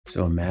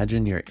So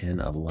imagine you're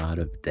in a lot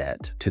of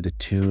debt to the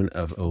tune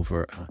of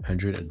over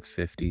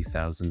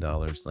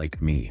 $150,000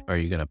 like me. Are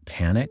you going to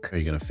panic? Are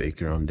you going to fake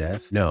your own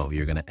death? No,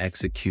 you're going to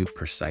execute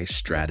precise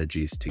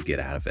strategies to get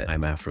out of it.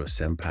 I'm Afro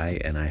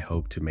Senpai, and I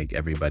hope to make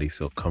everybody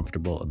feel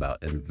comfortable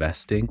about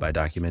investing by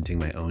documenting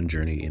my own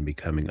journey in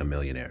becoming a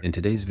millionaire. In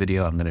today's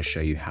video, I'm going to show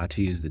you how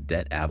to use the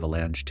debt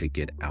avalanche to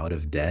get out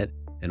of debt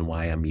and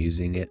why I'm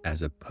using it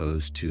as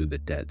opposed to the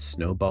debt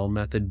snowball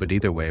method. But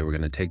either way, we're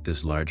going to take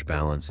this large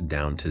balance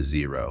down to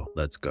zero.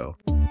 Let's go.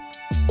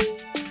 The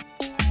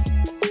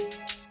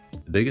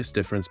biggest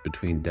difference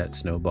between debt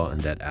snowball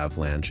and debt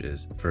avalanche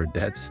is for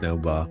debt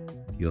snowball,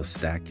 you'll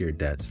stack your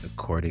debts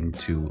according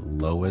to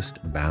lowest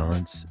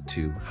balance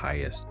to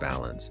highest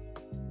balance.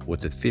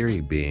 With the theory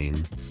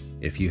being,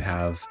 if you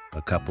have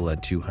a couple of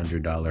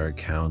 $200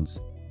 accounts,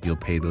 you'll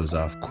pay those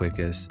off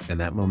quickest, and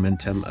that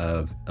momentum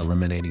of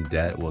eliminating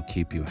debt will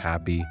keep you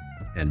happy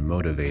and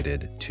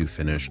motivated to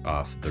finish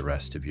off the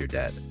rest of your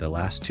debt. The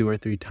last 2 or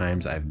 3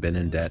 times I've been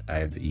in debt,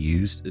 I've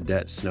used the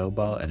debt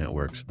snowball and it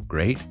works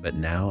great, but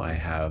now I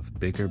have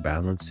bigger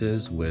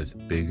balances with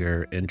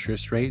bigger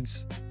interest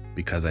rates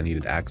because I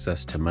needed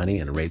access to money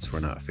and rates were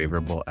not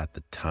favorable at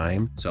the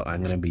time. So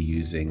I'm going to be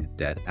using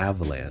debt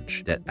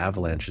avalanche. Debt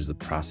avalanche is the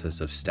process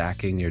of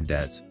stacking your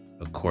debts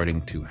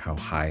according to how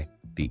high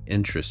the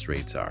interest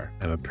rates are.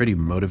 I'm a pretty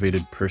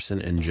motivated person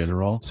in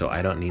general, so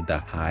I don't need the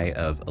high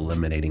of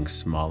eliminating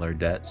smaller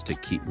debts to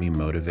keep me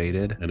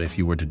motivated. And if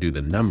you were to do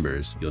the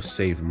numbers, you'll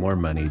save more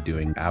money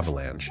doing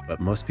avalanche.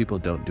 But most people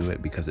don't do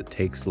it because it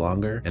takes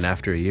longer. And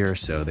after a year or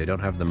so, they don't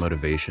have the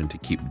motivation to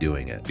keep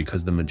doing it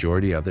because the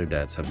majority of their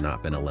debts have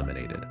not been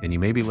eliminated. And you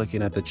may be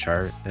looking at the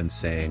chart and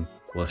saying,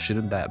 well,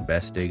 shouldn't that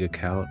best egg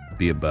account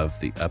be above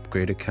the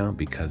upgrade account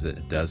because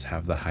it does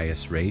have the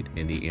highest rate?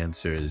 And the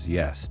answer is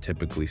yes,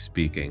 typically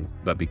speaking.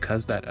 But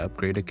because that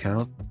upgrade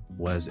account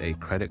was a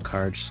credit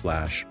card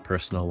 /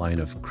 personal line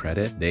of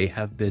credit, they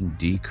have been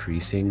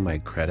decreasing my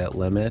credit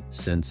limit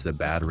since the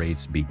bad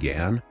rates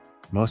began.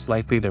 Most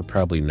likely, they're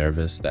probably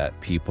nervous that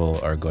people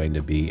are going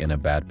to be in a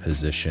bad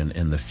position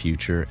in the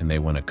future and they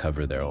want to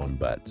cover their own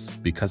butts.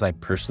 Because I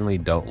personally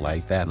don't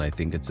like that and I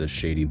think it's a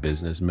shady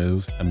business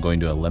move, I'm going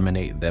to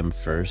eliminate them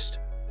first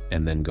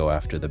and then go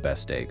after the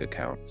best egg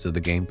account. So the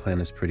game plan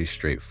is pretty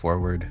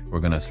straightforward. We're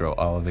going to throw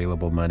all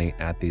available money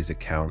at these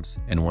accounts,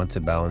 and once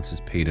a balance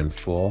is paid in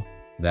full,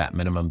 that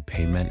minimum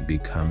payment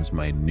becomes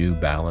my new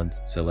balance.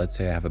 So let's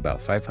say I have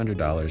about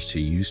 $500 to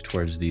use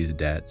towards these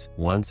debts.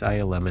 Once I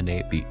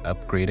eliminate the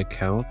upgrade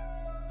account,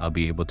 I'll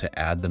be able to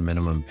add the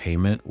minimum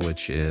payment,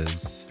 which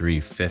is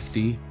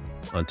 $350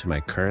 onto my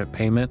current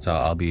payment. So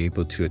I'll be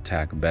able to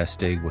attack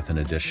best egg with an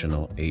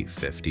additional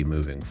 $850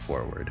 moving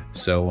forward,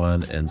 so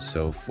on and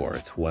so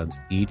forth. Once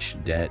each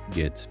debt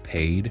gets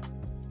paid,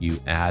 you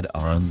add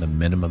on the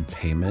minimum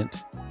payment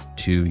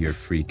to your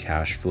free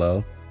cash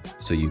flow,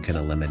 so you can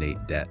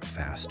eliminate debt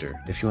faster.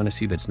 If you want to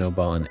see the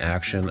snowball in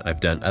action, I've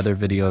done other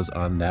videos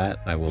on that.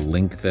 I will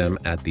link them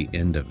at the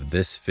end of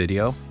this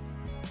video.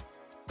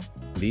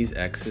 These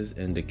X's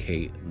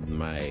indicate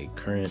my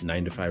current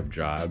 9-to-5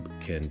 job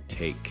can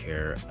take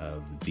care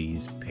of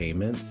these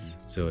payments.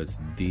 So it's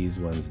these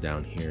ones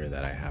down here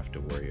that I have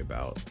to worry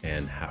about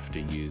and have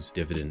to use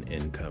dividend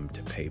income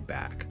to pay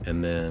back.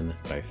 And then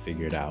I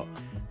figured out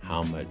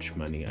how much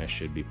money I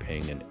should be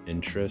paying in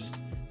interest,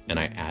 and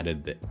I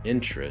added the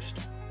interest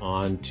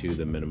onto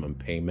the minimum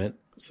payment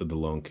so the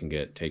loan can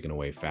get taken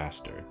away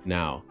faster.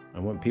 Now, I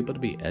want people to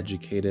be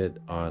educated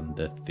on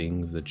the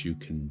things that you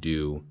can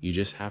do. You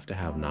just have to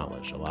have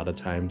knowledge. A lot of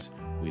times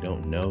we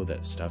don't know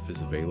that stuff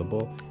is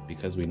available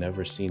because we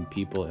never seen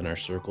people in our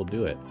circle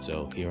do it.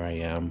 So here I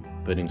am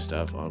putting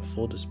stuff on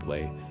full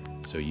display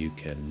so you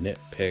can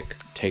nitpick,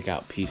 take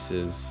out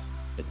pieces,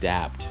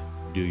 adapt,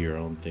 do your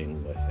own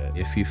thing with it.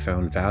 If you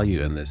found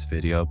value in this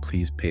video,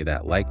 please pay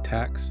that like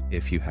tax.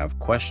 If you have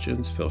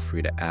questions, feel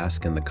free to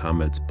ask in the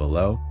comments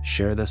below.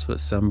 Share this with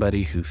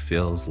somebody who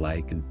feels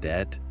like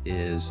debt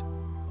is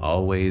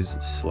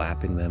always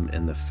slapping them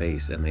in the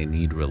face and they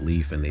need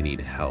relief and they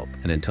need help.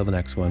 And until the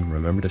next one,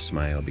 remember to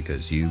smile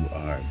because you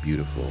are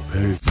beautiful.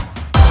 Peace.